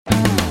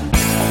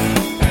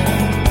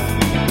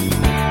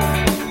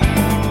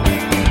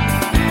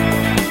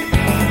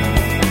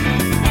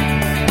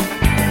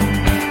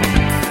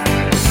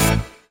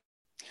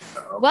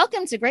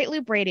Welcome to Great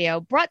Loop Radio,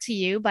 brought to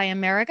you by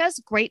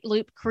America's Great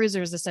Loop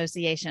Cruisers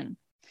Association.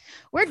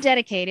 We're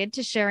dedicated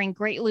to sharing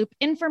Great Loop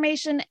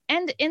information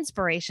and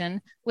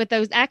inspiration with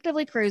those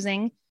actively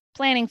cruising,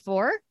 planning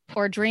for,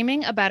 or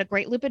dreaming about a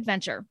Great Loop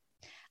adventure.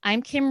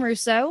 I'm Kim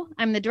Russo.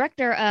 I'm the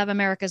director of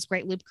America's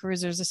Great Loop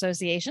Cruisers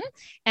Association,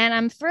 and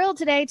I'm thrilled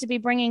today to be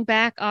bringing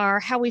back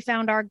our How We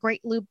Found Our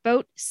Great Loop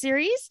Boat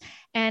series.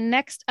 And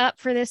next up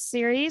for this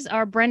series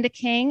are Brenda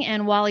King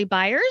and Wally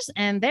Byers,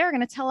 and they're going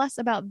to tell us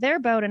about their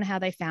boat and how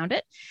they found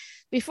it.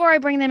 Before I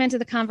bring them into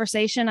the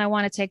conversation, I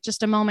want to take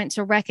just a moment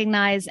to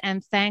recognize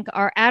and thank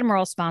our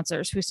Admiral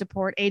sponsors who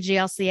support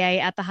AGLCA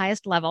at the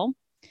highest level.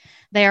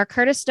 They are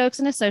Curtis Stokes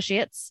and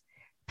Associates,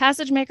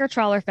 Passage Maker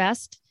Trawler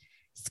Fest,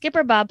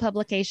 Skipper Bob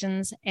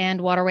Publications,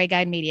 and Waterway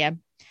Guide Media.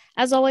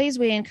 As always,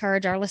 we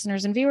encourage our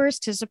listeners and viewers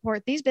to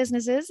support these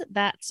businesses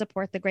that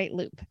support the Great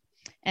Loop.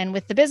 And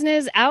with the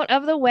business out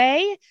of the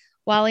way,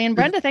 Wally and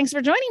Brenda, thanks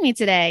for joining me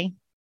today.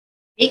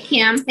 Hey,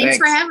 Kim. Thanks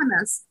for having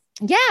us.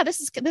 Yeah,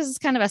 this is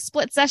kind of a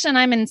split session.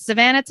 I'm in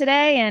Savannah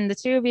today, and the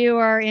two of you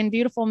are in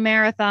beautiful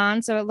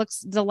Marathon, so it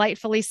looks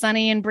delightfully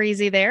sunny and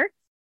breezy there.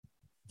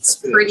 It's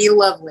pretty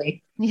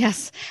lovely.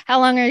 Yes. How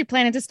long are you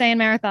planning to stay in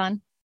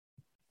Marathon?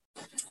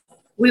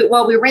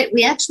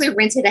 We actually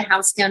rented a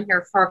house down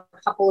here for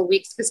a couple of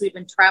weeks because we've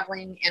been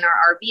traveling in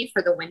our RV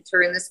for the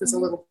winter, and this was a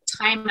little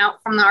time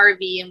out from the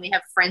RV, and we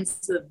have friends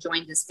who have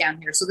joined us down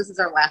here. So this is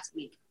our last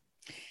week.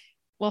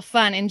 Well,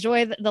 fun.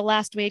 Enjoy the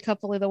last week.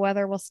 Hopefully the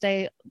weather will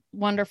stay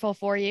wonderful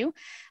for you.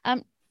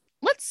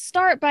 Let's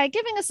start by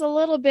giving us a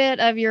little bit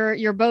of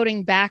your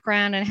boating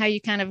background and how you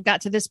kind of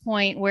got to this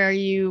point where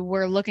you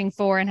were looking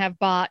for and have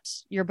bought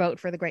your boat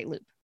for the Great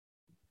Loop.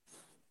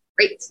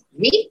 Great.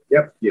 Me?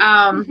 Yep.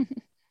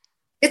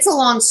 It's a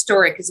long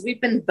story because we've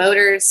been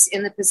boaters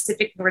in the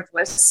Pacific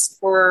Northwest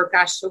for,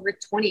 over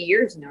 20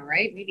 years now,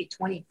 right? Maybe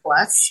 20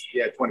 plus.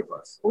 Yeah, 20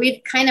 plus.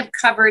 We've kind of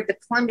covered the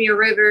Columbia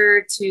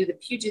River to the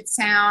Puget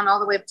Sound, all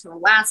the way up to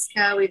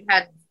Alaska. We've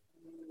had,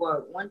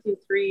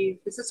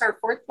 is this our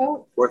fourth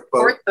boat?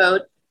 Fourth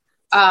boat.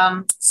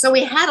 So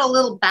we had a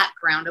little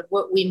background of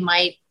what we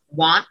might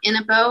want in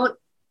a boat,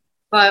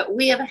 but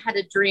we have had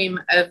a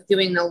dream of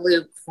doing the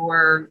loop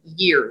for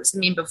years. I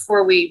mean,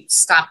 before we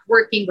stopped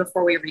working,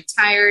 before we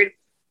retired,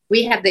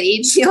 we had the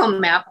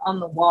AGL map on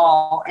the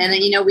wall, and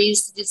we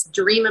used to just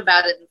dream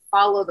about it and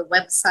follow the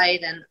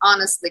website. And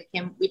honestly,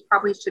 Kim, we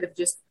probably should have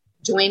just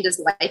joined as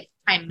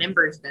lifetime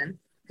members then,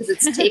 because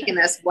it's taken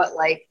us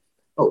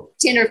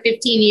 10 or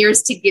 15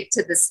 years to get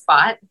to the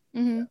spot.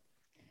 Mm-hmm.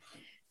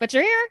 But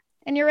you're here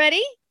and you're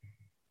ready.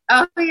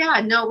 Oh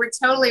yeah, no, we're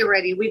totally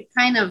ready. We've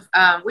kind of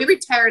we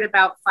retired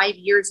about 5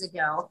 years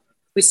ago.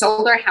 We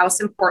sold our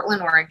house in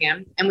Portland,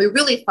 Oregon, and we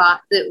really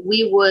thought that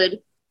we would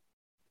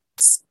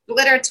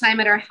split our time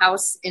at our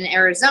house in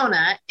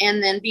Arizona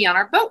and then be on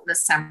our boat in the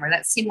summer.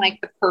 That seemed like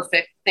the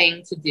perfect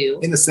thing to do.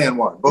 In the San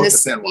Juan, the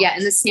San Juans. Yeah,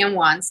 in the San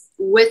Juans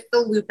with the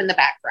loop in the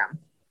background.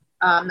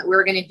 That we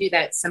were going to do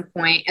that at some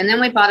point. And then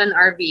we bought an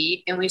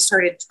RV and we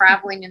started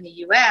traveling in the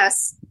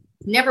U.S.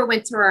 Never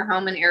went to our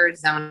home in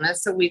Arizona.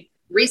 So we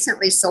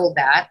recently sold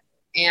that.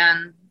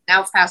 And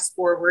now fast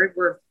forward,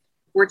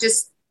 we're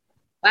just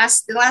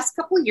the last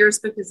couple of years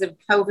because of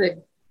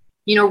COVID,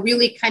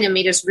 really kind of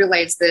made us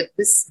realize that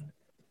this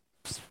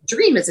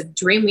dream is a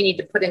dream we need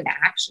to put into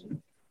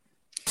action.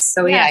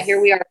 So yes. Yeah,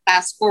 here we are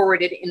fast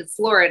forwarded in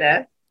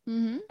Florida,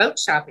 boat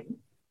shopping.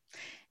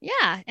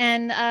 Yeah.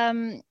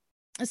 And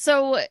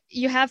so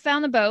you have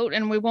found the boat,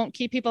 and we won't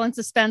keep people in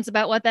suspense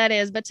about what that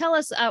is, but tell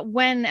us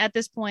when at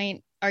this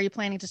point are you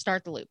planning to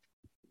start the loop?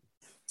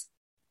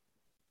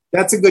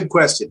 That's a good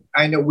question.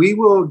 I know we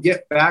will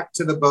get back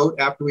to the boat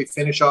after we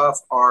finish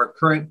off our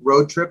current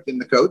road trip in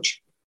the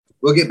coach.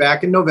 We'll get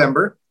back in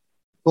November,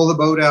 pull the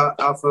boat out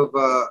off of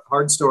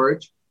hard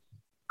storage,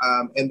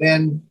 and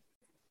then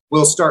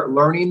we'll start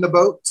learning the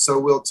boat. So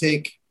we'll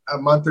take a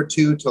month or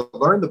two to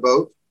learn the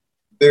boat.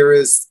 There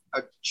is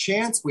a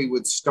chance we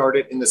would start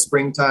it in the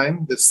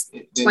springtime,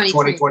 in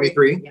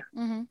 2023. Yeah.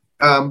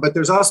 Mm-hmm. But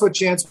there's also a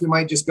chance we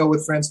might just go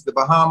with friends to the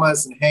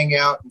Bahamas and hang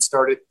out and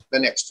start it the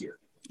next year.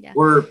 Yeah.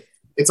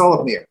 It's all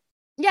up in the air.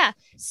 Yeah.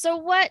 So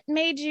what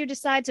made you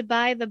decide to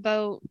buy the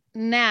boat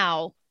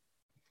now,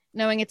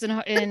 knowing it's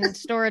in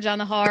storage on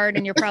the hard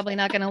and you're probably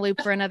not going to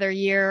loop for another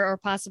year or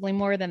possibly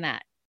more than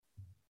that?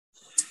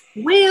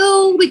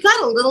 Well, we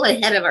got a little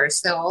ahead of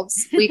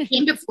ourselves. We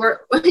came to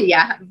Florida.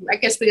 Yeah, I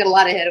guess we got a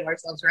lot ahead of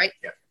ourselves, right?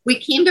 Yeah. We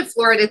came to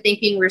Florida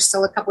thinking we're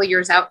still a couple of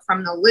years out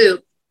from the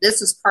loop.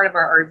 This was part of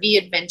our RV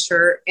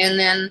adventure. And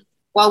then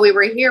while we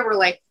were here, we're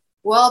like,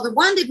 well, the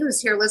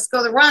rendezvous's here. Let's go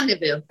to the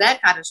rendezvous.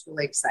 That got us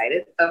really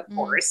excited, of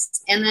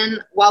course. And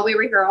then while we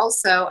were here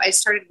also, I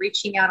started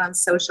reaching out on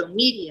social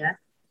media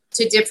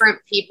to different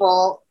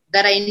people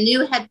that I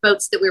knew had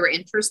boats that we were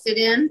interested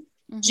in,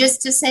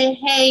 just to say,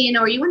 hey,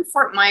 are you in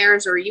Fort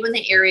Myers or are you in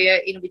the area?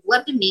 We'd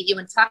love to meet you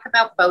and talk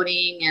about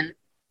boating. And,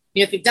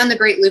 if you've done the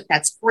Great Loop,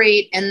 that's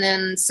great. And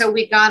then, so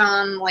we got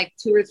on like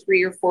 2 or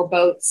 3 or 4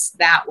 boats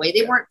that way.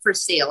 They weren't for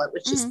sale. It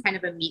was just kind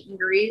of a meet and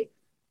greet.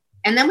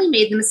 And then we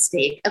made the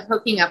mistake of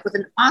hooking up with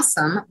an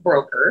awesome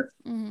broker.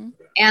 Mm-hmm.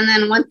 And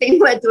then one thing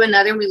led to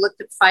another. And we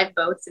looked at 5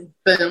 boats and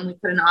boom, we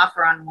put an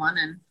offer on one.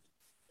 And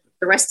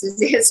the rest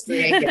is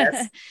history, I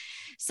guess.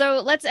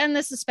 So let's end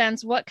the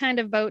suspense. What kind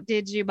of boat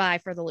did you buy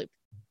for the loop?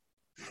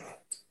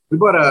 We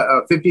bought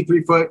a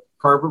 53-foot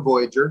Carver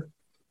Voyager,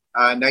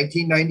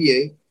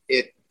 1998.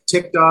 It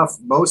ticked off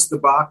most of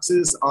the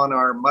boxes on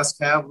our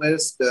must-have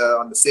list,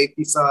 on the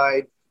safety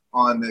side,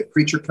 on the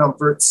creature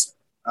comforts,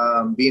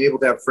 being able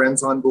to have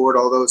friends on board,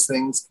 all those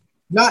things.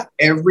 Not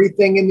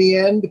everything in the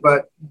end,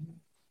 but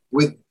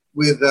with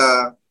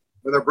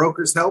our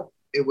broker's help,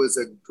 it was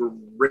a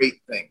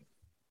great thing.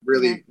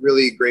 Really,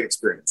 really great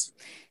experience.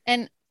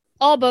 And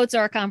all boats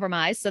are a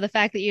compromise. So the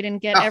fact that you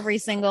didn't get every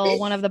single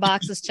one of the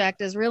boxes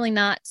checked is really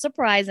not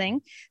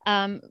surprising.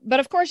 But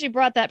of course, you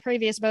brought that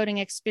previous boating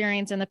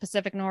experience in the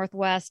Pacific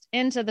Northwest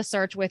into the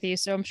search with you.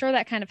 So I'm sure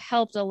that kind of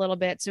helped a little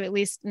bit to at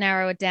least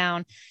narrow it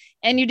down.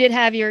 And you did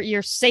have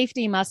your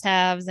safety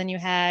must-haves, and you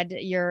had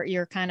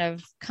your kind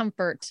of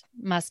comfort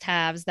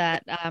must-haves.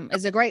 That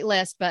is a great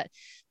list. But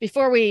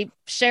before we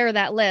share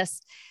that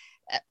list,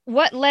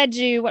 what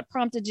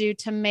prompted you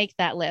to make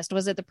that list?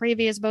 Was it the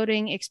previous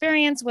boating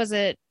experience? Was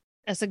it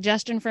a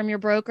suggestion from your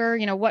broker?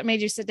 What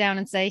made you sit down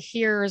and say,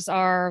 here's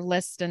our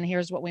list and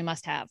here's what we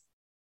must have?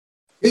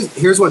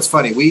 Here's what's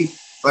funny.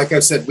 Like I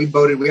said, we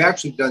boated. We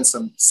actually done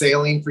some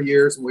sailing for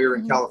years, and we were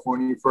in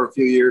California for a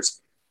few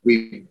years.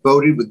 We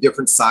boated with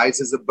different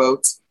sizes of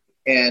boats.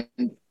 And,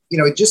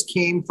 it just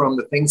came from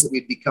the things that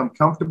we'd become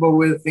comfortable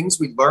with,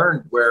 things we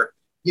learned where,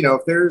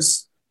 if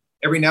there's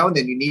every now and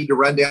then you need to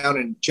run down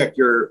and check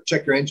your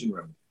engine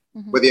room,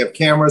 whether you have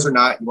cameras or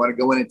not, you want to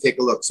go in and take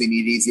a look. So you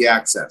need easy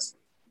access.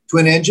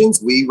 Twin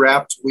engines, we've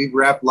wrapped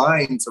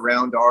lines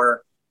around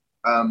our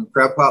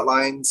crab pot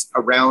lines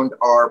around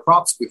our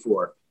props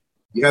before.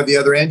 You have the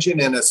other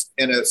engine and a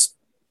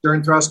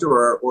stern thruster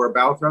or a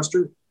bow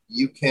thruster,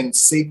 you can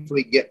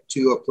safely get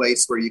to a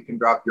place where you can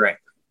drop your anchor.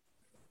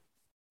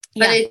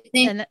 But I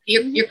think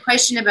your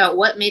question about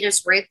what made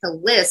us write the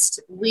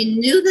list, we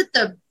knew that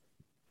the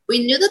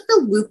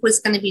loop was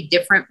going to be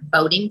different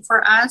boating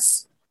for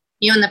us.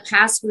 In the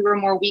past, we were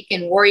more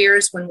weekend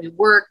warriors when we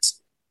worked.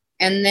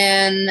 And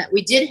then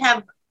we did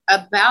have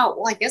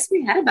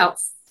we had about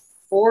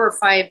 4 or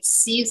 5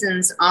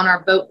 seasons on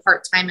our boat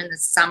part-time in the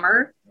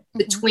summer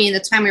between the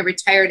time we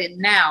retired and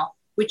now,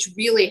 which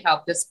really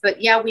helped us. But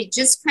we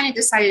just kind of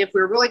decided if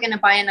we were really going to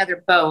buy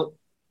another boat,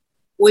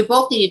 we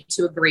both needed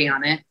to agree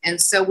on it. And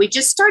so we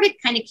just started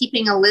kind of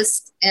keeping a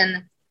list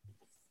and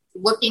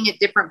looking at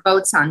different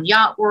boats on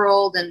Yacht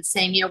World and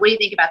saying, what do you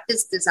think about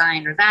this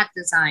design or that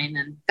design?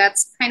 And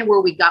that's kind of where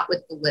we got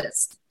with the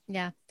list.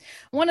 Yeah.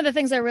 One of the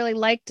things I really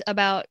liked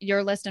about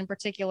your list in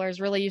particular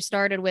is really you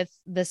started with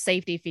the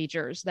safety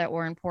features that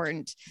were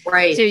important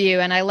to you.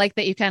 And I like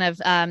that you kind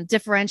of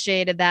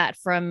differentiated that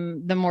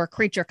from the more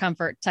creature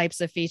comfort types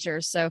of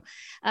features. So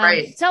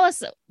tell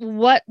us,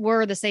 what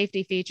were the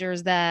safety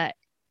features that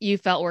you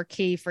felt were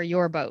key for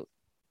your boat?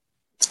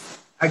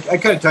 I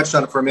kind of touched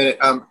on it for a minute.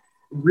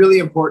 Really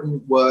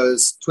important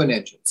was twin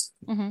engines.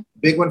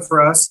 Big one for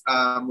us.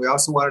 We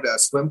also wanted a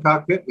swim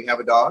cockpit. We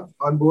have a dog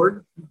on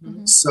board.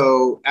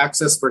 So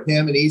access for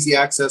him and easy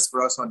access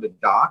for us onto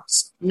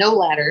docks. No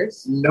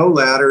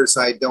ladders.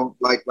 I don't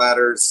like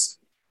ladders.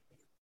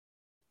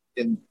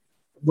 And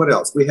what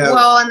else? We have...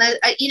 Well, and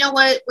you know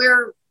what?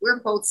 We're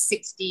both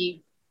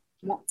 60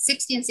 and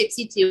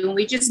 62. And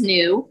we just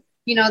knew,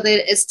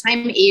 that as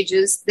time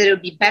ages, that it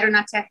would be better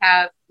not to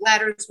have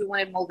ladders. We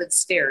wanted molded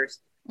stairs.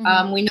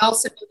 We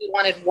also knew we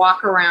wanted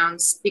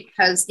walk-arounds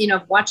because,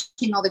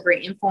 watching all the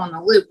great info on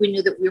the loop, we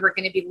knew that we were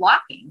going to be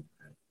locking.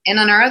 And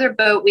on our other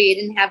boat, we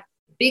didn't have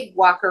big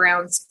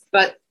walk-arounds,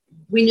 but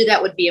we knew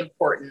that would be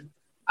important.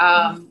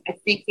 I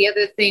think the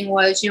other thing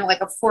was,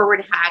 like a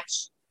forward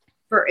hatch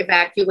for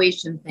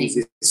evacuation things.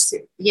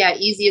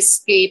 Easy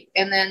escape.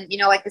 And then,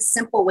 like a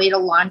simple way to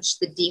launch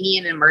the dinghy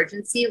in an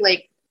emergency.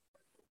 Like,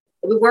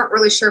 we weren't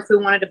really sure if we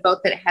wanted a boat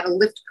that had a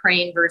lift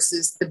crane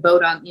versus the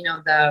boat on,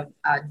 the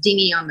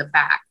dinghy on the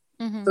back.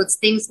 So it's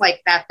things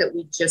like that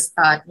we just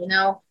thought,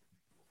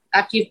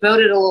 after you've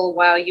boated a little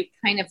while, you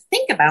kind of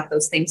think about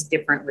those things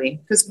differently.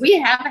 Because we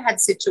have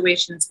had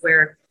situations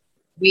where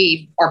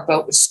our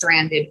boat was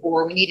stranded,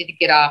 or we needed to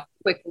get off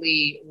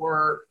quickly,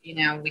 or,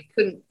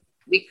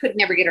 we could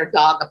never get our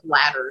dog up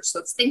ladders.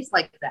 So it's things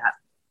like that.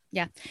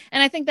 Yeah.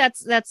 And I think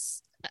that's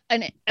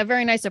a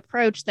very nice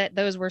approach, that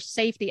those were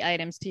safety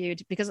items to you,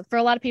 because for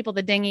a lot of people,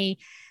 the dinghy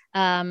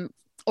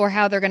or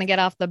how they're going to get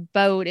off the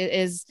boat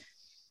is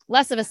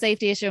less of a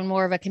safety issue and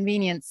more of a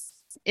convenience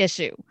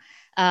issue.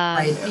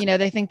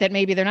 They think that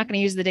maybe they're not going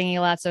to use the dinghy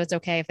a lot, so it's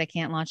okay if they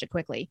can't launch it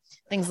quickly,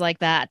 things like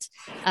that.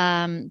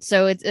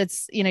 So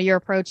it's your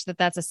approach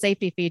that's a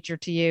safety feature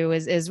to you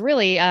is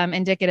really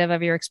indicative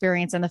of your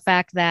experience and the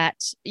fact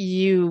that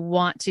you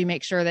want to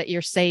make sure that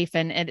you're safe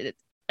and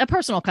a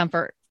personal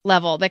comfort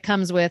level that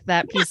comes with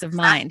that peace of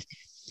mind.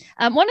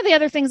 One of the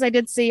other things I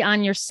did see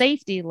on your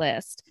safety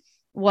list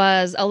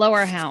was a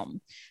lower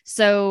helm.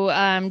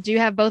 So do you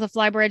have both a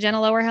flybridge and a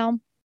lower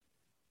helm?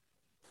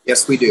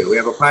 Yes, we do. We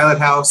have a pilot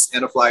house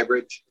and a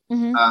flybridge.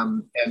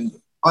 And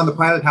on the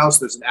pilot house,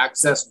 there's an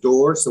access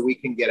door so we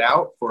can get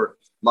out for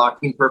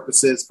locking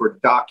purposes, for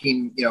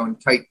docking, in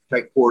tight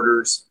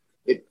quarters.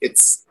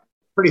 It's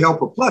pretty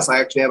helpful. Plus, I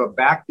actually have a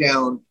back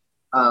down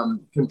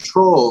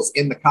controls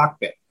in the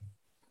cockpit.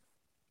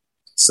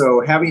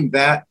 So having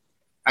that,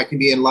 I can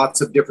be in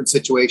lots of different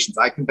situations.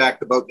 I can back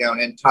the boat down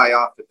and tie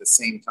off at the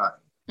same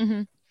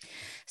time.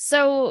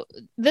 So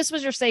this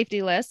was your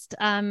safety list.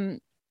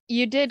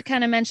 You did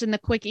kind of mention the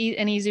quick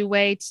and easy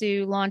way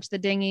to launch the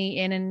dinghy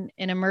in an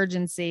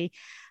emergency.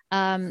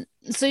 So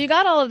you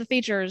got all of the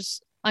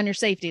features on your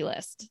safety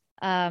list.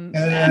 Almost.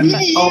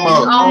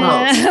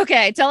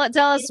 Okay. Tell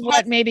us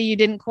what maybe you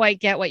didn't quite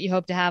get what you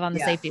hope to have on the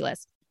safety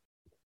list.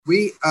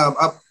 We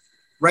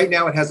right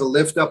now it has a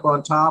lift up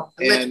on top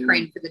and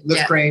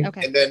lift crane.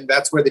 Okay. And then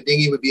that's where the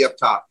dinghy would be up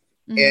top.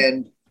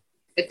 And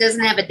it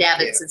doesn't have a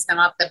davit system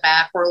up the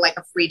back or like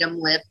a freedom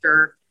lift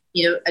or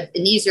an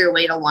easier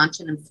way to launch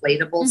an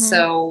inflatable.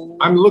 So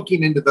I'm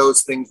looking into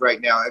those things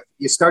right now. If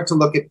you start to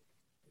look at,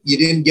 you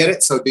didn't get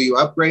it, so do you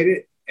upgrade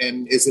it?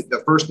 And is it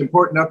the first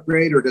important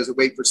upgrade or does it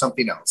wait for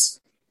something else?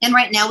 And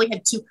right now we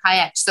have 2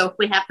 kayaks. So if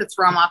we have to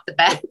throw them off the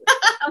back.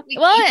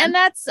 And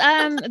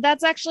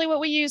that's actually what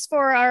we use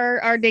for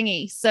our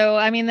dinghy. So,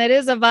 I mean, that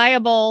is a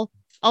viable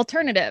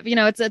alternative.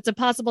 It's a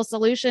possible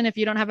solution. If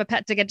you don't have a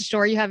pet to get to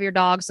shore, you have your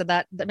dog. So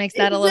that makes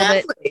that a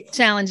little bit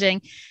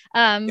challenging.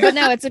 But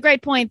no, it's a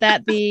great point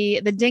that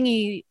the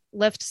dinghy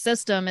lift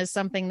system is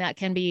something that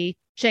can be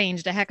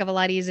changed a heck of a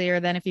lot easier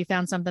than if you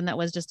found something that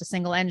was just a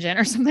single engine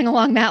or something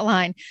along that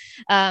line.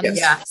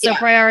 So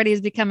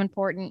priorities become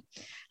important.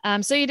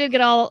 So you did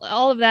get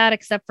all of that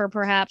except for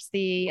perhaps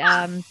the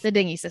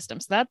dinghy system.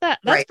 So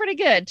that's pretty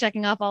good,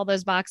 checking off all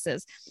those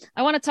boxes.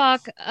 I want to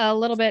talk a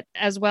little bit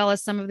as well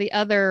as some of the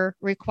other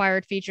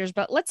required features,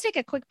 but let's take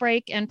a quick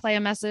break and play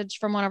a message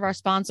from one of our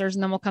sponsors,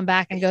 and then we'll come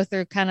back and go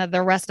through kind of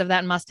the rest of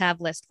that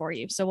must-have list for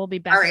you. So we'll be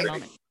back in a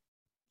moment.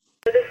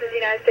 This is the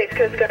United States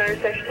Coast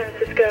Guard, Section San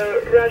Francisco.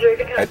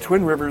 Roger. At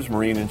Twin Rivers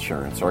Marine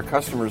Insurance, our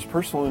customers'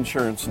 personal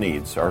insurance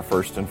needs are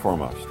first and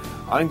foremost.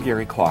 I'm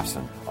Gary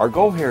Clausen. Our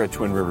goal here at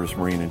Twin Rivers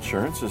Marine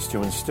Insurance is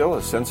to instill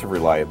a sense of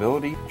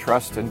reliability,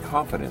 trust, and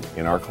confidence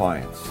in our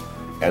clients.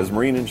 As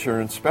marine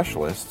insurance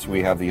specialists,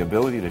 we have the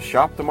ability to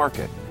shop the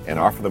market and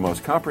offer the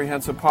most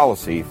comprehensive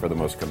policy for the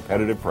most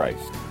competitive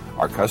price.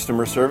 Our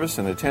customer service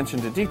and attention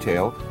to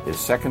detail is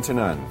second to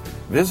none.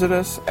 Visit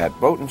us at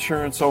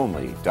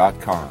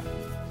boatinsuranceonly.com.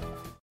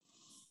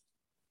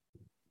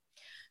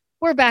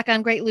 We're back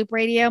on Great Loop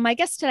Radio. My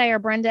guests today are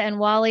Brenda and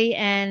Wally,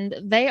 and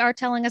they are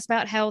telling us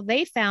about how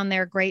they found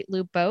their Great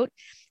Loop boat.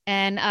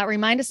 And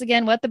remind us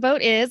again what the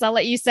boat is. I'll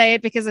let you say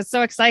it because it's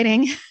so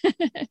exciting.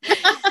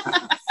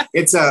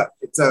 It's a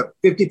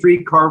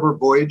 53 Carver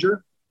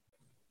Voyager.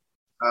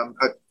 A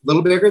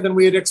little bigger than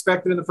we had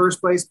expected in the first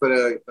place, but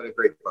a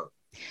great boat.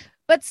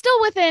 But still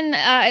within,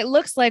 it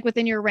looks like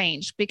within your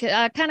range,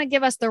 because kind of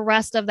give us the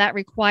rest of that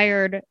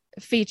required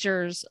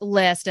features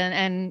list,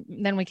 and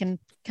then we can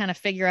kind of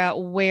figure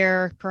out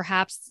where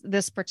perhaps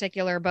this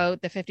particular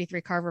boat, the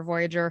 53 Carver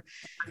Voyager,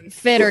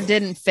 fit or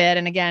didn't fit.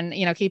 And again,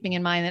 keeping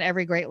in mind that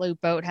every Great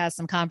Loop boat has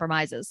some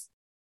compromises.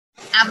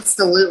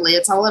 Absolutely.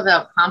 It's all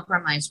about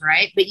compromise,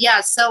 right? But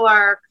so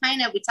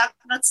we talked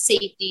about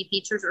safety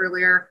features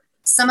earlier.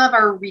 Some of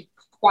our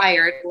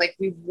required, like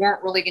we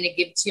weren't really going to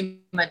give too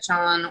much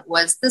on,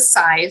 was the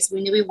size.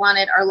 We knew we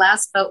wanted, our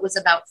last boat was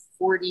about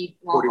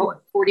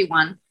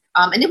 41.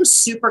 And it was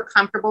super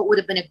comfortable. It would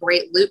have been a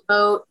great loop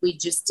boat. We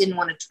just didn't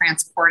want to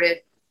transport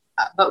it.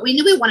 But we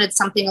knew we wanted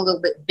something a little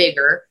bit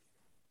bigger.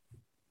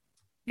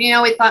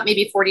 We thought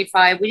maybe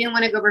 45. We didn't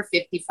want to go over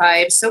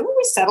 55. So we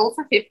settled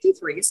for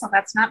 53. So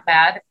that's not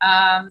bad.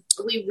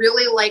 We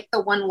really like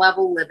the one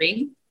level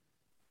living.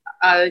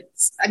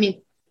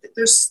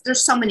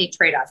 There's so many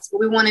trade-offs, but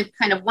we wanted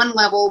kind of one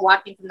level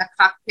walking from the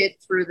cockpit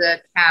through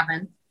the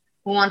cabin.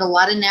 We wanted a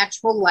lot of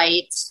natural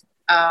light.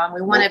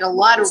 We wanted a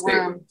lot of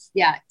room.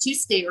 2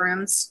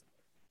 staterooms,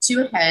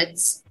 2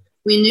 heads.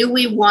 We knew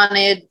we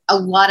wanted a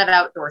lot of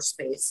outdoor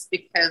space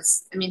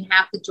because,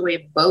 half the joy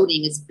of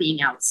boating is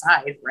being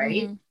outside,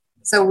 right? Mm-hmm.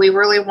 So we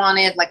really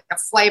wanted like a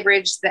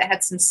flybridge that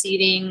had some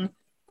seating,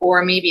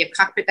 or maybe a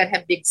cockpit that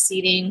had big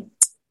seating.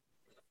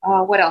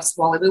 What else,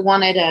 Wally? We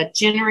wanted a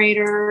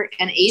generator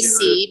and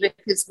AC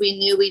because we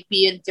knew we'd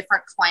be in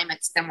different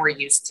climates than we're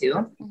used to.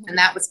 Mm-hmm. And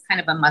that was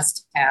kind of a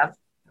must-have.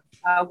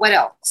 What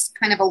else?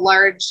 Kind of a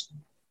large,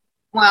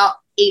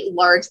 8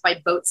 large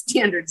by boat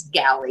standards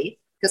galley,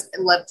 because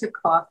I love to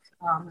cook.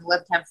 I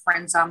love to have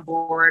friends on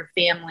board,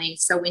 family.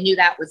 So we knew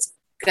that was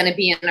going to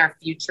be in our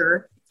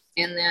future.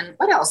 And then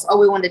what else?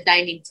 We wanted a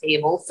dining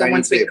table. So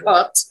we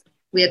cooked,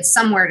 we had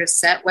somewhere to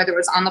sit, whether it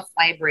was on the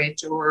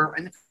flybridge or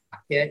in the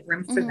cockpit,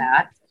 room for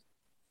that.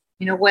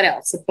 What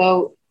else? A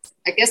boat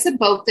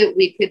that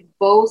we could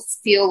both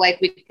feel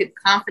like we could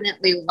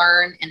confidently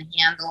learn and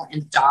handle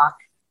and dock,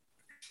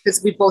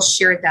 because we both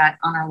shared that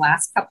on our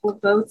last couple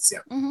of boats. Yeah.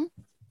 Mm-hmm.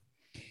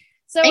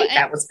 So I think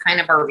that was kind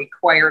of our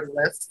required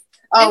list.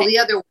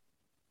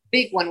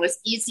 big one was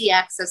easy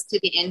access to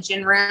the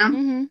engine room,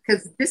 Mm-hmm.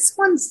 because this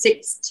one's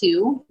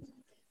 6'2",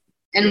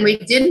 and we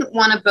didn't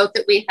want a boat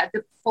that we had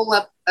to pull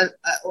up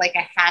like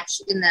a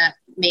hatch in the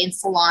main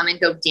salon and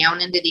go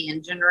down into the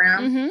engine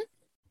room. Mm-hmm.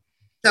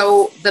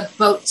 So the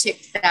boat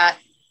ticked that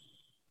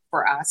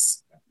for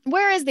us.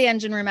 Where is the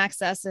engine room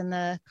access in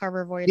the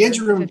Carver Voyager? The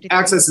engine room 53?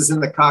 access is in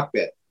the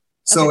cockpit.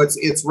 So Okay.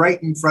 it's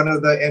right in front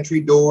of the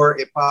entry door.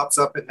 It pops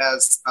up. It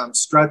has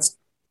struts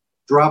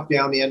drop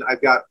down in.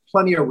 I've got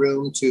plenty of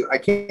room I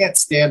can't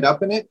stand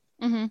up in it,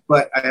 Mm-hmm.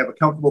 but I have a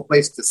comfortable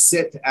place to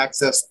sit to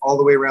access all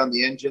the way around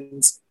the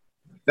engines.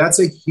 That's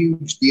a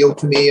huge deal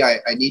to me. I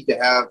need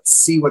to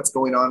see what's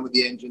going on with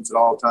the engines at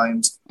all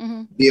times,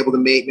 Mm-hmm. be able to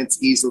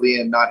maintenance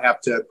easily and not have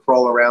to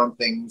crawl around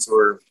things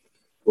or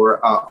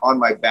on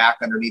my back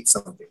underneath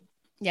something.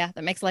 Yeah,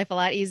 that makes life a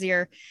lot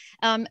easier.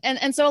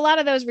 And so a lot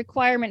of those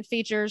requirement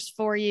features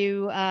for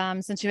you,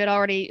 since you had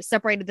already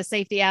separated the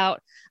safety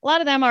out, a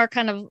lot of them are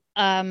kind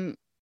of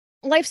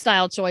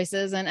lifestyle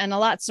choices and a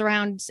lot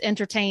surrounds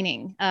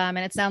entertaining. And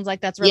it sounds like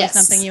that's really Yes.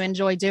 something you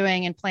enjoy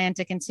doing and plan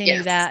to continue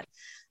Yes. that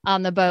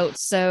on the boat.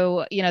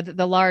 So,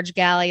 the large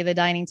galley, the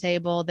dining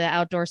table, the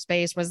outdoor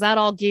space, was that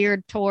all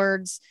geared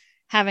towards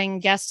having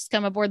guests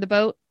come aboard the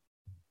boat?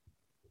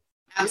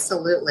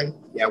 Absolutely.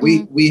 Yeah,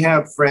 we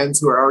have friends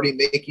who are already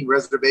making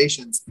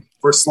reservations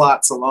for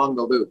slots along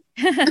the loop.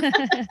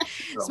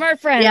 Smart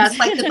friends. Yeah, it's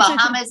like the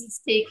Bahamas is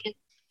taken.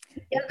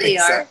 Yeah, they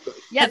Exactly.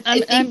 Yep. are. I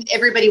think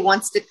everybody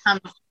wants to come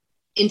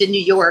into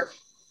New York.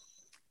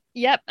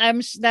 Yep,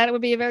 that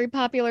would be a very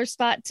popular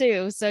spot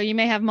too. So you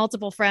may have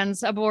multiple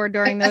friends aboard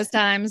during those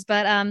times.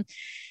 But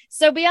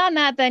so beyond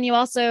that, then you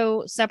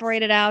also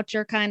separated out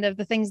your kind of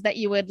the things that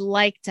you would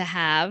like to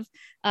have.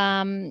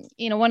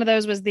 One of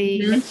those was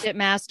the midship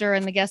master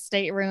and the guest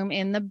stateroom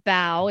in the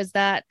bow. Is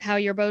that how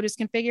your boat is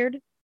configured?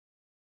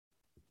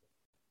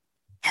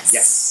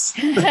 Yes.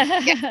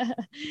 An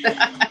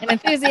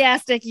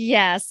enthusiastic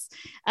yes.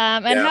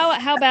 And Yeah.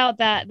 how about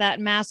that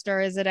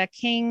master? Is it a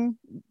king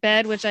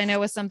bed, which I know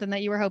was something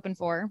that you were hoping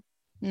for?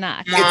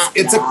 Not.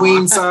 It's a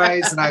queen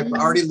size, and I've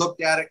already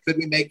looked at it. Could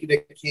we make it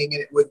a king?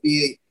 And it would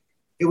be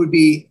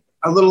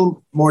a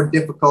little more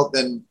difficult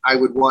than I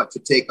would want to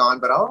take on,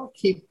 but I'll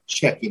keep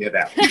checking it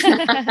out.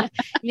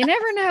 You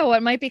never know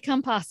what might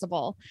become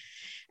possible.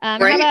 Right?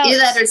 How about, Either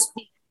that or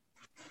speak.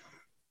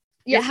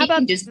 yeah, how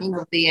about just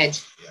move the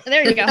edge?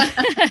 there you go.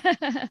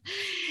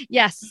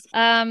 Yes.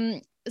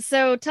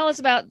 So tell us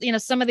about,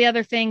 some of the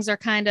other things are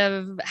kind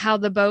of how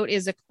the boat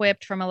is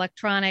equipped, from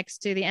electronics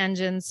to the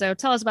engine. So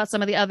tell us about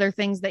some of the other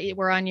things that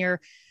were on your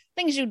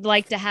things you'd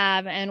like to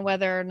have and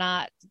whether or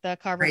not the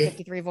Carver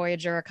 53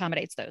 Voyager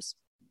accommodates those.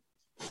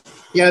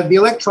 Yeah, the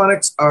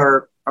electronics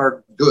are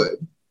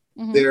good.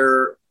 Mm-hmm.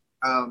 They're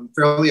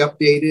fairly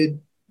updated.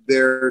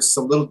 There's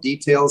some little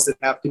details that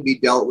have to be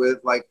dealt with,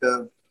 like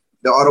the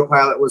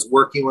autopilot was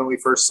working when we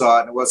first saw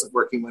it and it wasn't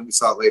working when we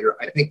saw it later.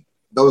 I think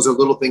those are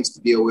little things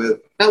to deal with.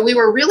 But we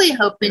were really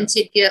hoping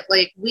to get,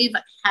 we've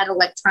had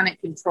electronic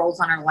controls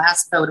on our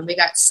last boat and we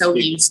got so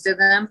used to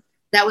them.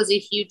 That was a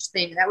huge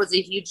thing. That was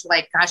a huge,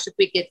 gosh, if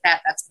we get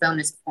that, that's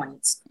bonus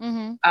points.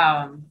 Mm-hmm.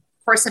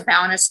 Of course, a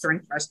bow and a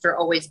stern thruster,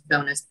 always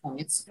bonus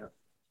points. Yeah.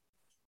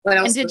 What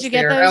else? And did was you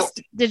get there? those?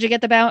 Did you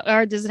get the bow,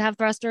 or does it have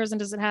thrusters, and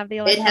does it have the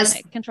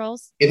electronic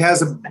controls? It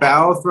has a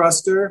bow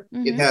thruster.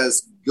 Mm-hmm. It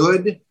has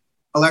good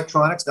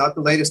electronics, not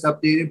the latest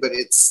updated, but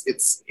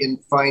it's in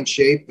fine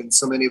shape. And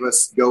so many of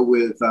us go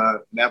with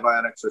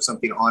Navionics or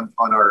something on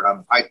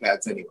our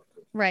iPads anyway.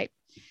 Right.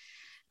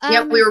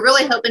 Yeah, we were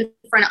really hoping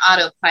for an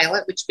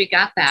autopilot, which we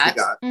got that.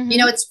 Mm-hmm.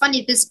 It's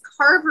funny, this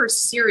Carver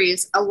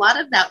series, a lot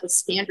of that was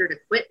standard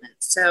equipment.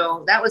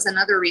 So that was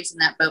another reason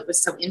that boat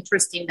was so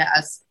interesting to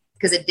us,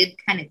 because it did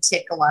kind of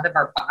tick a lot of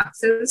our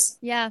boxes.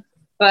 Yeah.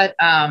 But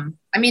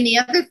the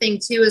other thing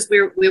too is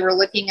we were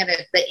looking at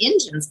the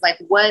engines, like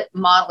what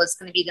model is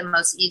going to be the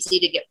most easy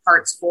to get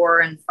parts for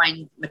and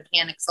find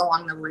mechanics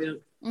along the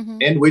route. Mm-hmm.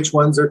 And which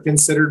ones are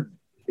considered,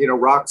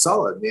 rock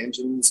solid. The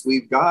engines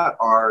we've got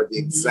are the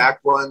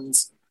exact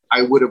ones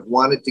I would have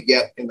wanted to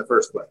get in the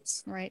first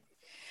place. Right.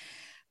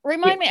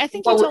 Remind me, I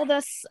think you told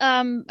us,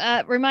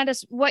 remind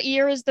us, what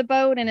year is the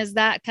boat, and is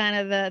that kind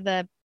of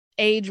the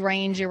age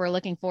range you were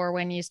looking for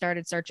when you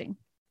started searching?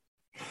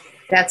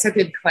 That's a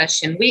good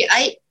question. We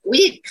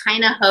had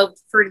kind of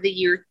hoped for the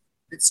year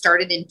that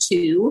started in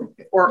 2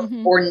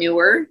 or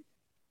newer,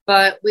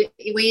 but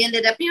we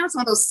ended up, it's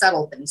one of those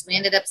subtle things. We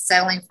ended up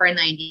settling for a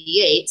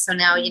 98. So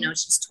now,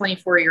 she's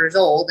 24 years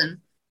old and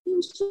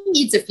she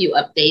needs a few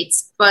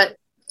updates, but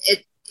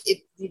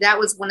that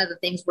was one of the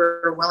things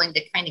we're willing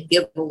to kind of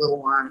give a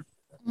little on.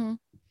 Mm-hmm.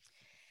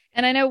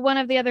 And I know one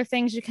of the other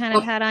things you kind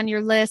of had on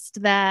your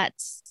list that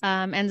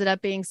ended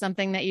up being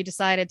something that you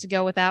decided to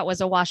go without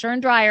was a washer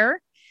and dryer.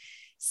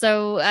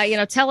 So,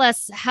 tell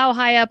us, how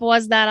high up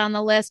was that on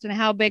the list, and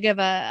how big of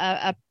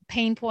a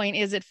pain point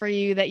is it for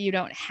you that you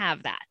don't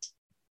have that?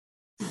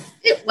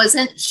 It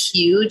wasn't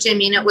huge.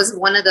 It was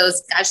one of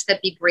those, gosh,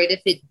 that'd be great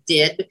if it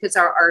did, because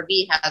our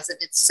RV has it.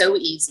 It's so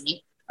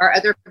easy. Our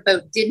other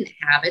boat didn't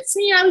have it. So,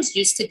 I was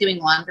used to doing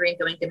laundry and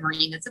going to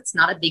marinas. It's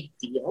not a big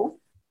deal.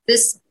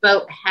 this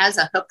boat has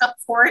a hookup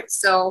for it.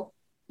 So,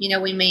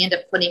 we may end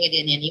up putting it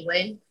in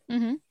anyway.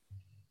 Mm-hmm.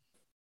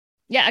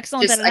 Yeah.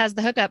 Excellent Just that it has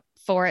the hookup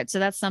for it. So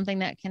that's something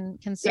that can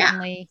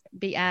certainly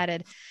be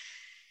added.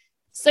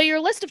 So your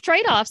list of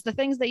trade-offs, the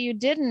things that you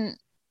didn't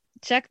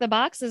check the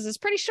boxes, is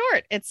pretty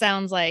short. It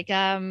sounds like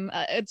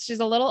she's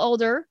a little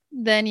older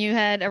than you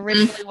had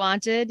originally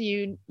wanted.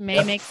 You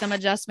may make some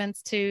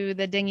adjustments to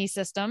the dinghy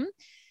system,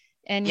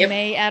 and you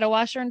may add a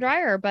washer and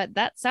dryer, but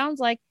that sounds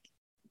like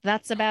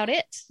that's about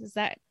it. Is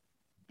that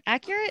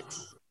accurate?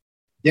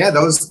 Yeah,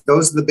 those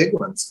are the big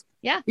ones.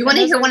 Yeah. You want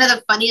to hear one of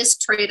the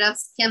funniest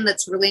trade-offs, Kim,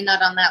 that's really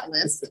not on that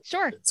list?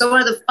 Sure. So one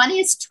of the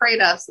funniest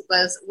trade-offs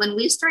was when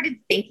we started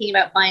thinking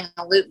about buying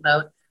a loop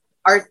boat,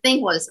 our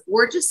thing was,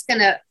 we're just going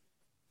to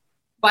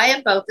buy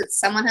a boat that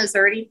someone has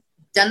already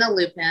done the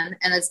loop in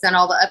and has done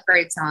all the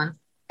upgrades on,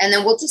 and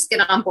then we'll just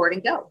get on board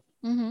and go.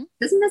 Mm-hmm.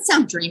 Doesn't that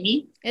sound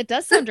dreamy? It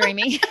does sound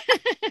dreamy.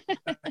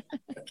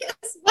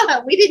 Guess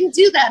what? We didn't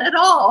do that at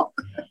all.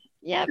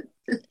 Yep.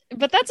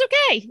 But that's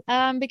okay,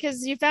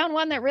 because you found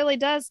one that really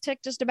does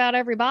tick just about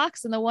every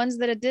box, and the ones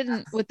that it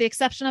didn't, with the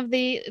exception of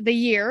the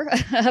year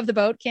of the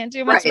boat, can't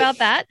do much about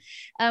that.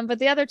 But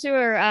the other two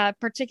are,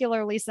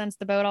 particularly since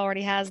the boat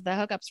already has the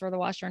hookups for the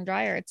washer and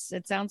dryer,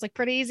 it sounds like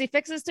pretty easy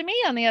fixes to me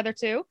on the other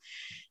two.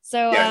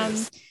 So,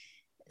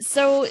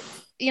 so,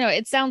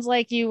 it sounds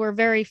like you were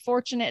very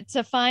fortunate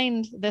to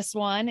find this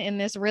one in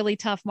this really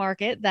tough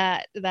market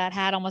that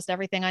had almost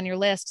everything on your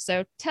list.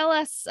 So tell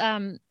us,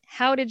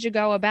 how did you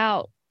go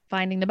about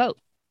finding the boat?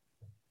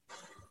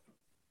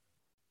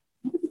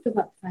 How did you go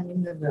about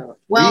finding the boat?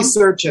 Well,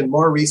 research and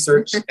more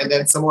research, and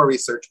then some more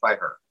research by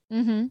her.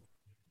 Mm-hmm.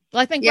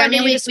 Well, I think, Brenda,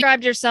 you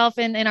described yourself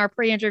in our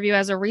pre-interview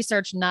as a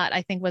research nut,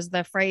 I think was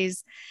the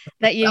phrase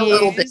that you used.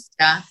 Little bit,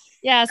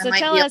 yeah. So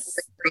tell us.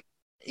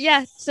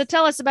 Yeah. So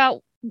tell us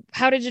about,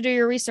 how did you do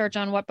your research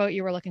on what boat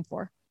you were looking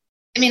for?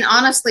 I mean,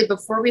 honestly,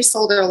 before we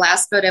sold our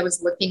last boat, I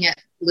was looking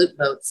at loop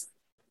boats.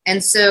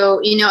 And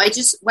so,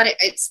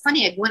 it's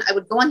funny. I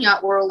would go on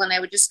Yacht World and I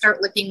would just start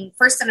looking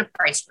first in a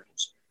price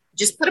range.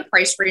 Just put a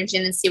price range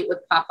in and see what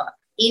would pop up.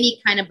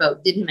 Any kind of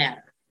boat, didn't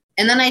matter.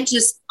 And then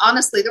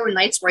honestly, there were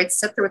nights where I'd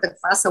sit there with a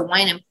glass of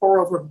wine and pour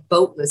over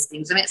boat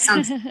listings. I mean, it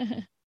sounds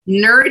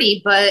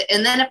nerdy,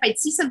 and then if I'd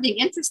see something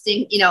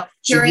interesting,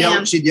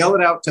 she'd yell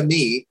it out to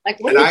me, like,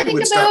 what and do you I think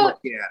would start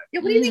looking at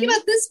it. What do you think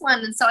about this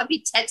one? And so I'd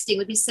be texting,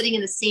 we'd be sitting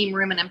in the same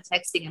room, and I'm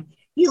texting him,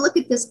 hey, look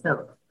at this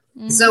boat.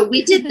 Mm-hmm. So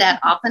we did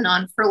that off and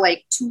on for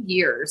like 2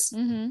 years,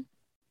 thinking,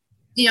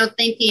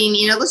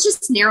 let's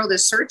just narrow the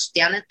search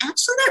down. And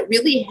actually that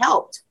really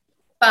helped.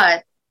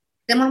 But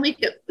then when we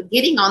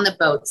getting on the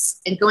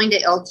boats and going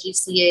to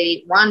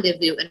LGCA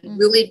rendezvous and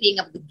really being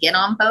able to get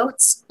on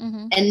boats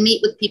and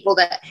meet with people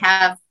that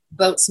have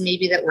boats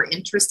maybe that we're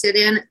interested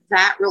in,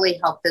 that really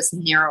helped us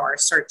narrow our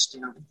search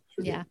down.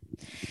 Yeah.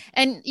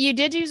 And you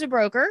did use a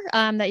broker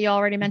that you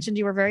already mentioned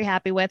you were very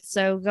happy with.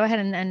 So go ahead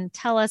and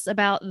tell us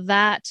about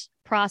that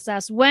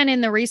process. When in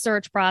the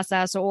research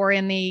process or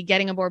in the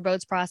getting aboard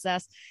boats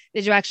process,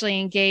 did you actually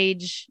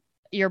engage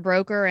your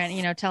broker,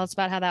 and, tell us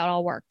about how that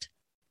all worked?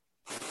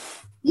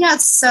 Yeah.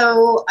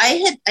 So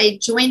I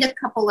joined a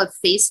couple of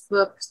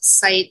Facebook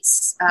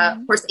sites. Of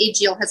course,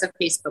 AGL has a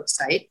Facebook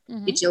site,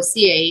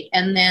 AGLCA,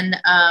 and then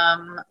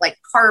like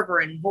Carver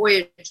and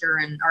Voyager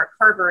or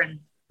Carver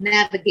and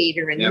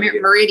Navigator and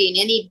Meridian,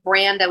 any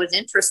brand I was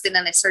interested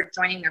in, I started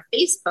joining their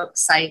Facebook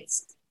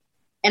sites.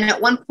 And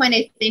at one point,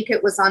 I think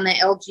it was on the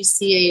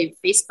LGCA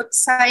Facebook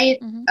site,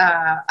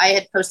 I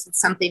had posted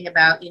something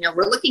about,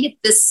 we're looking at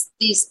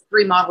these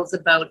 3 models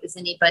of boat. Is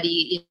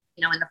anybody,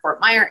 in the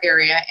Fort Myers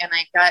area? And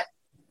I got,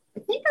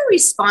 I think, a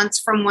response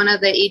from one of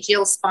the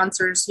AGL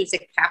sponsors who's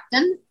a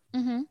captain.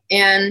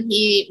 And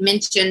he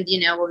mentioned,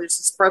 well, there's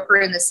this broker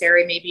in this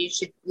area. Maybe you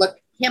should look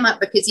him up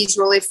because he's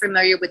really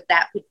familiar with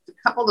a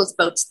couple of those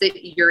boats that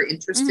you're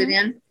interested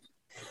in.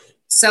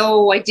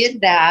 So I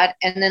did that.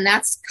 And then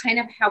that's kind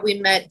of how we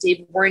met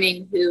Dave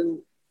Warning,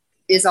 who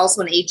is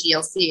also an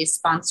AGLCA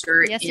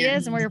sponsor. Yes, he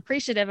is. And we're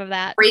appreciative of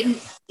that.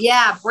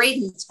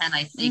 Bradenton,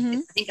 I think.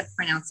 I think I'm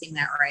pronouncing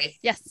that right.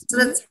 Yes. So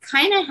that's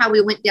kind of how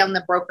we went down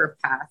the broker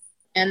path.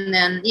 And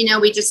then,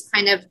 we just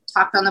kind of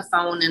talked on the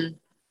phone and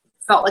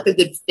felt like a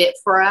good fit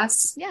for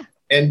us. Yeah.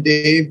 And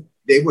Dave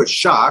was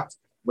shocked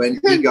when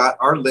he got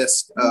our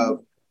list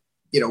of,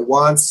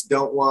 wants,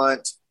 don't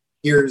want.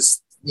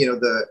 Here's,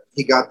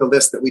 he got the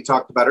list that we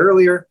talked about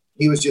earlier.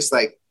 He was just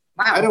like,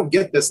 wow, I don't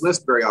get this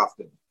list very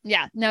often.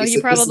 Yeah. No,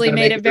 you probably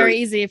made it very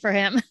easy for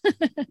him.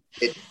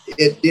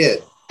 It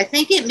did. I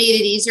think it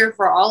made it easier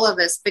for all of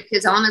us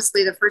because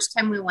honestly, the first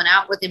time we went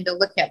out with him to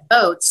look at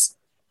boats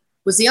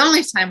was the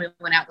only time we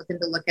went out with him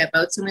to look at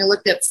boats. And we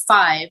looked at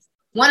 5.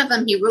 One of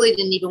them, he really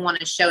didn't even want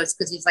to show us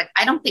because he's like,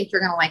 I don't think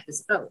you're going to like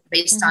this boat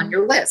based on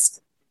your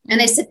list.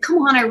 And I said, come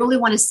on, I really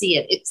want to see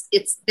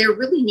it. They're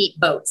really neat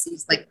boats.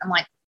 He's like,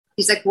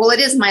 well, it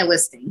is my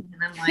listing.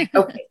 And I'm like,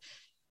 okay.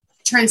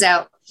 Turns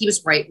out he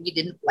was right. We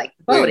didn't like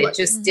the boat. It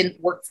just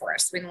didn't work for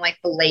us. We didn't like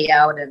the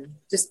layout and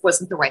just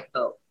wasn't the right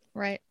boat.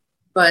 Right.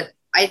 But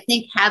I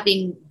think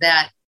having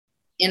that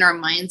in our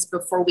minds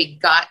before we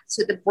got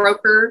to the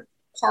broker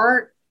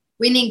part,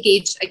 we didn't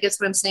engage. I guess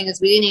what I'm saying is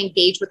we didn't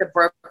engage with a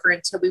broker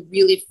until we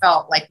really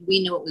felt like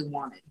we knew what we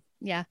wanted.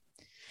 Yeah.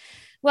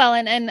 Well,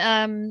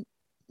 and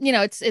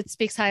it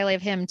speaks highly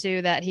of him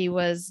too, that he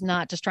was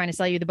not just trying to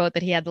sell you the boat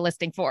that he had the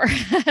listing for.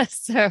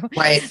 So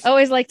Right.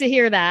 always like to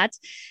hear that.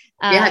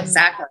 Yeah,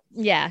 exactly.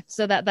 Yeah.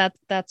 So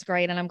that's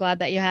great. And I'm glad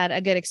that you had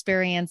a good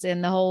experience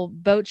in the whole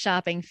boat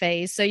shopping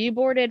phase. So you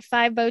boarded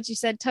 5 boats, you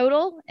said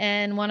total.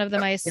 And one of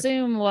them, I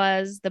assume,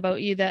 was the boat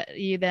that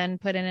you then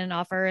put in an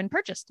offer and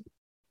purchased.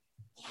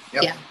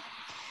 Yep. Yeah.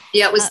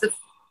 Yeah. It was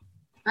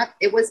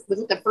was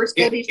it the first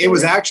boat? It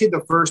was actually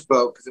the first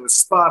boat because it was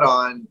spot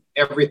on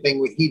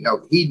everything.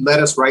 He led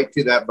us right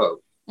to that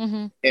boat.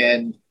 Mm-hmm.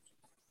 And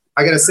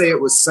I got to say,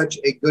 it was such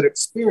a good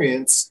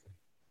experience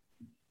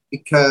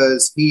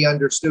because he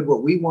understood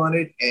what we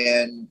wanted,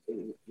 and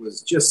it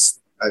was just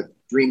a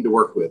dream to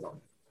work with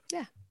him.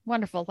 Yeah.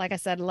 Wonderful. Like I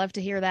said, love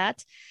to hear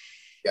that.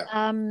 Yeah.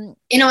 And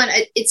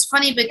it's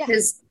funny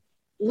because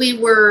we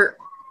were,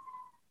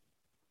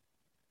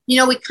 we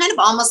kind of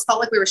almost felt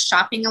like we were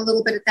shopping a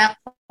little bit at that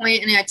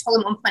point. And I told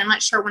him at one point, I'm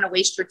not sure I want to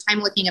waste your time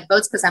looking at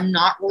boats because I'm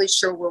not really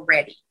sure we're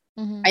ready.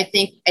 Mm-hmm. I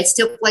think I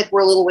still feel like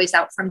we're a little ways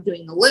out from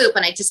doing the loop.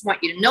 And I just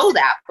want you to know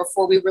that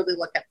before we really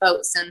look at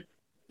boats. And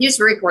he was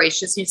very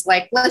gracious. He's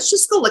like, let's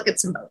just go look at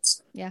some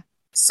boats. Yeah.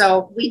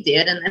 So we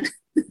did. And then,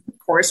 of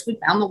course, we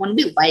found the one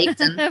we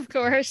liked. And, of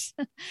course.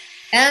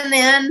 And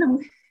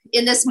then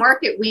in this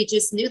market, we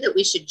just knew that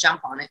we should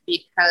jump on it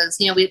because,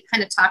 we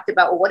kind of talked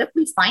about, well, what if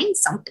we find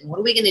something? What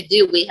are we going to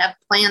do? We have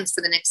plans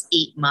for the next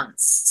 8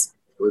 months.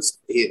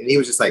 He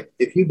was just like,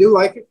 if you do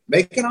like it,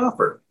 make an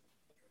offer.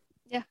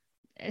 Yeah.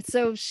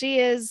 So she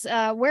is,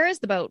 where is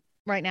the boat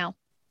right now?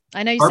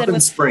 I know you Tarpon said it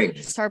was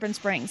Springs. Tarpon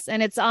Springs,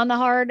 and it's on the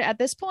hard at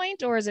this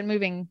point, or is it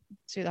moving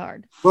to the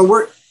hard?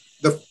 Well,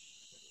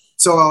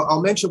 so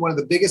I'll mention one of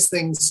the biggest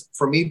things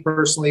for me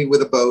personally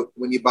with a boat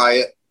when you buy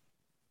it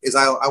is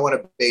I want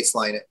to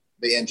baseline it,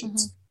 the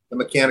engines, the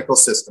mechanical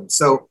system.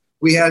 So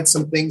we had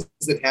some things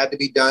that had to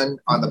be done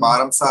on the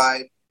bottom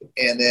side.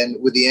 And then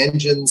with the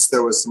engines,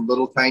 there was some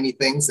little tiny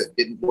things that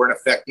weren't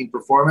affecting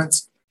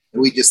performance.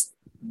 And we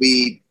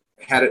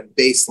had it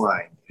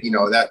baseline,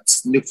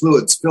 that's new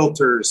fluids,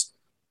 filters,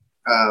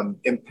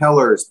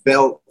 impellers,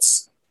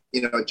 belts,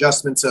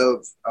 adjustments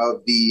of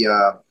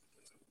the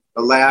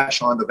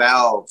lash on the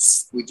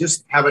valves. We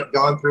just have it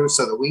gone through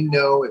so that we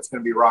know it's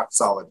going to be rock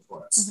solid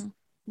for us. Mm-hmm.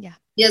 Yeah.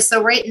 Yeah.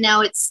 So right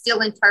now it's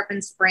still in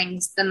Tarpon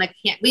Springs. I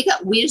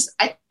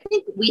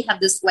think we have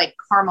this like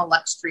Karma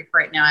Lux streak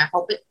right now. I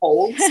hope it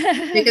holds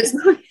because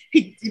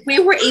we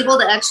were able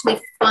to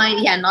actually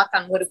find, knock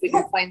on wood if we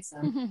can find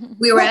some.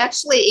 We were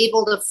actually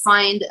able to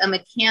find a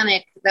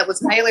mechanic that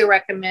was highly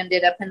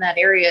recommended up in that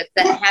area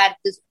that had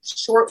this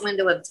short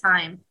window of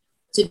time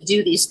to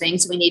do these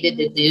things we needed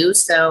to do.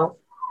 So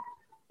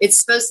it's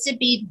supposed to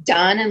be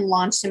done and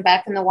launched and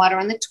back in the water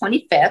on the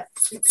 25th.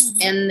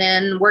 Mm-hmm. And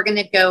then we're going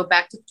to go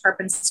back to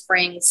Tarpon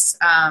Springs,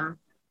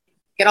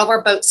 get all of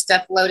our boat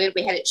stuff loaded.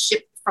 We had it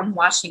shipped from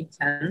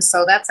Washington.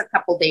 So that's a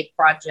couple-day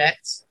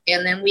project.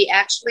 And then we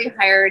actually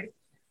hired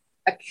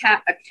a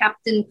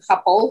captain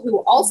couple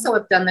who also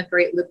have done the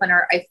Great Loop and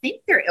I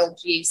think their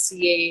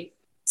LGACA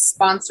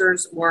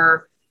sponsors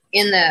were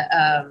in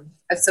the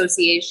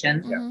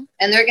association. Mm-hmm.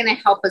 And they're going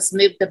to help us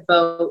move the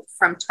boat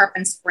from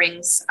Tarpon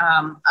Springs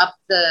up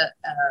the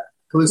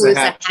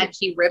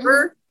Caloosahatchee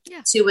River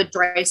to a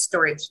dry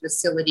storage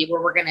facility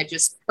where we're going to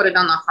just put it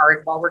on the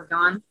hard while we're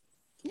gone.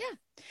 Yeah.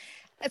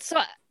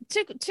 So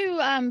two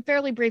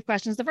fairly brief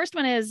questions. The first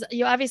one is,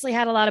 you obviously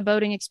had a lot of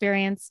boating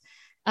experience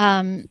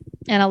and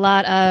a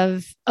lot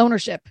of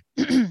ownership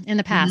in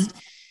the past. Mm-hmm.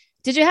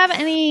 Did you have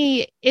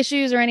any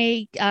issues or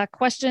any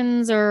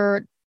questions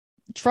or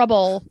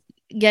trouble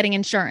getting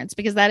insurance?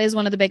 Because that is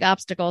one of the big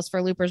obstacles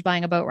for loopers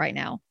buying a boat right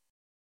now.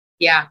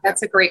 Yeah,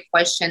 that's a great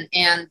question.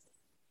 And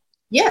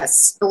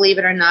yes, believe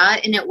it or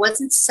not. And it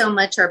wasn't so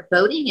much our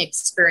boating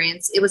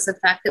experience. It was the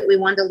fact that we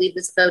wanted to leave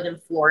this boat in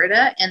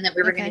Florida and that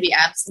we were going to be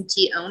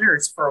absentee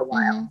owners for a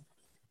while.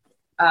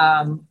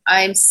 Mm-hmm.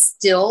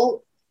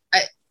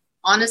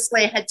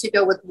 Honestly, I had to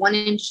go with one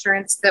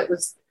insurance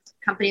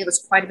company that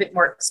was quite a bit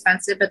more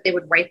expensive, but they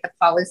would write the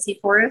policy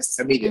for us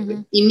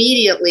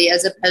immediately,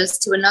 as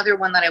opposed to another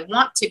one that I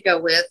want to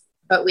go with,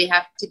 but we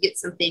have to get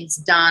some things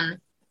done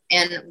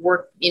and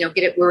work,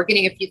 we're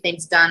getting a few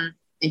things done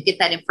and get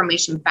that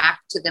information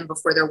back to them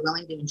before they're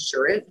willing to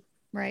insure it.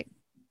 Right.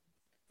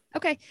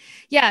 Okay.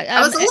 Yeah.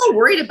 I was a little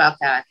worried about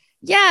that.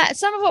 Yeah.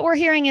 Some of what we're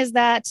hearing is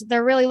that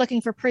they're really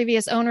looking for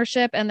previous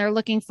ownership and they're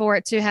looking for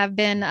it to have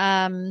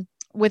been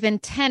within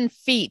 10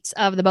 feet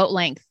of the boat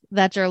length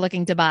that you're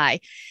looking to buy.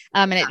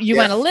 You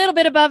went a little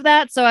bit above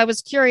that. So I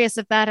was curious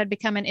if that had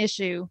become an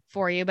issue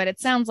for you, but it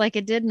sounds like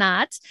it did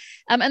not.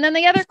 And then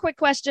the other quick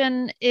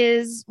question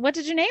is, what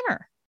did you name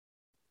her?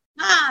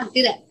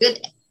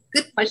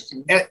 Good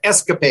question.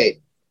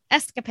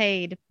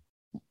 Escapade.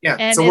 Yeah.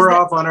 And so we're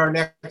off on our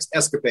next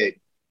escapade.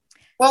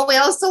 Well, we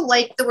also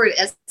like the word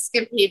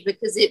escapade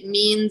because it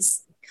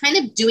means kind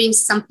of doing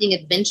something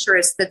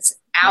adventurous that's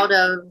out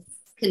of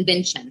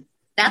convention.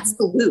 That's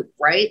the loop,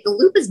 right? The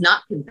loop is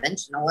not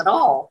conventional at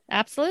all.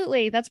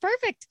 Absolutely. That's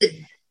perfect.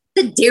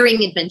 The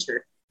daring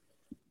adventure.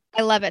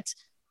 I love it.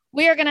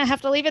 We are going to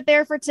have to leave it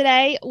there for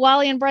today.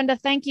 Wally and Brenda,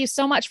 thank you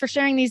so much for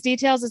sharing these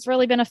details. It's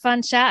really been a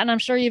fun chat, and I'm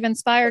sure you've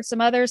inspired some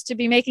others to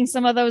be making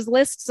some of those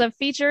lists of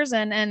features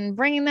and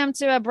bringing them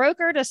to a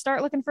broker to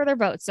start looking for their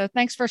boats. So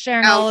thanks for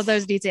sharing all of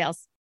those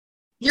details.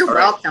 You're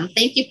welcome.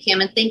 Thank you,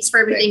 Kim, and thanks for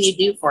everything you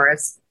do for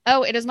us.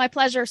 Oh, it is my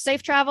pleasure.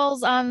 Safe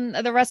travels on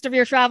the rest of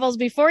your travels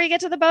before you get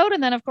to the boat.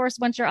 And then, of course,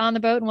 once you're on the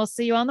boat, and we'll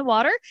see you on the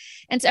water.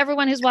 And to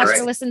everyone who's watched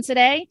or listened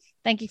today,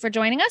 thank you for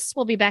joining us.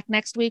 We'll be back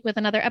next week with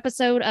another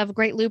episode of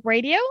Great Loop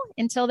Radio.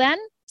 Until then,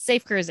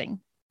 safe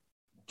cruising.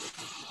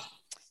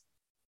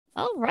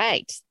 All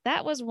right.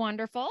 That was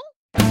wonderful.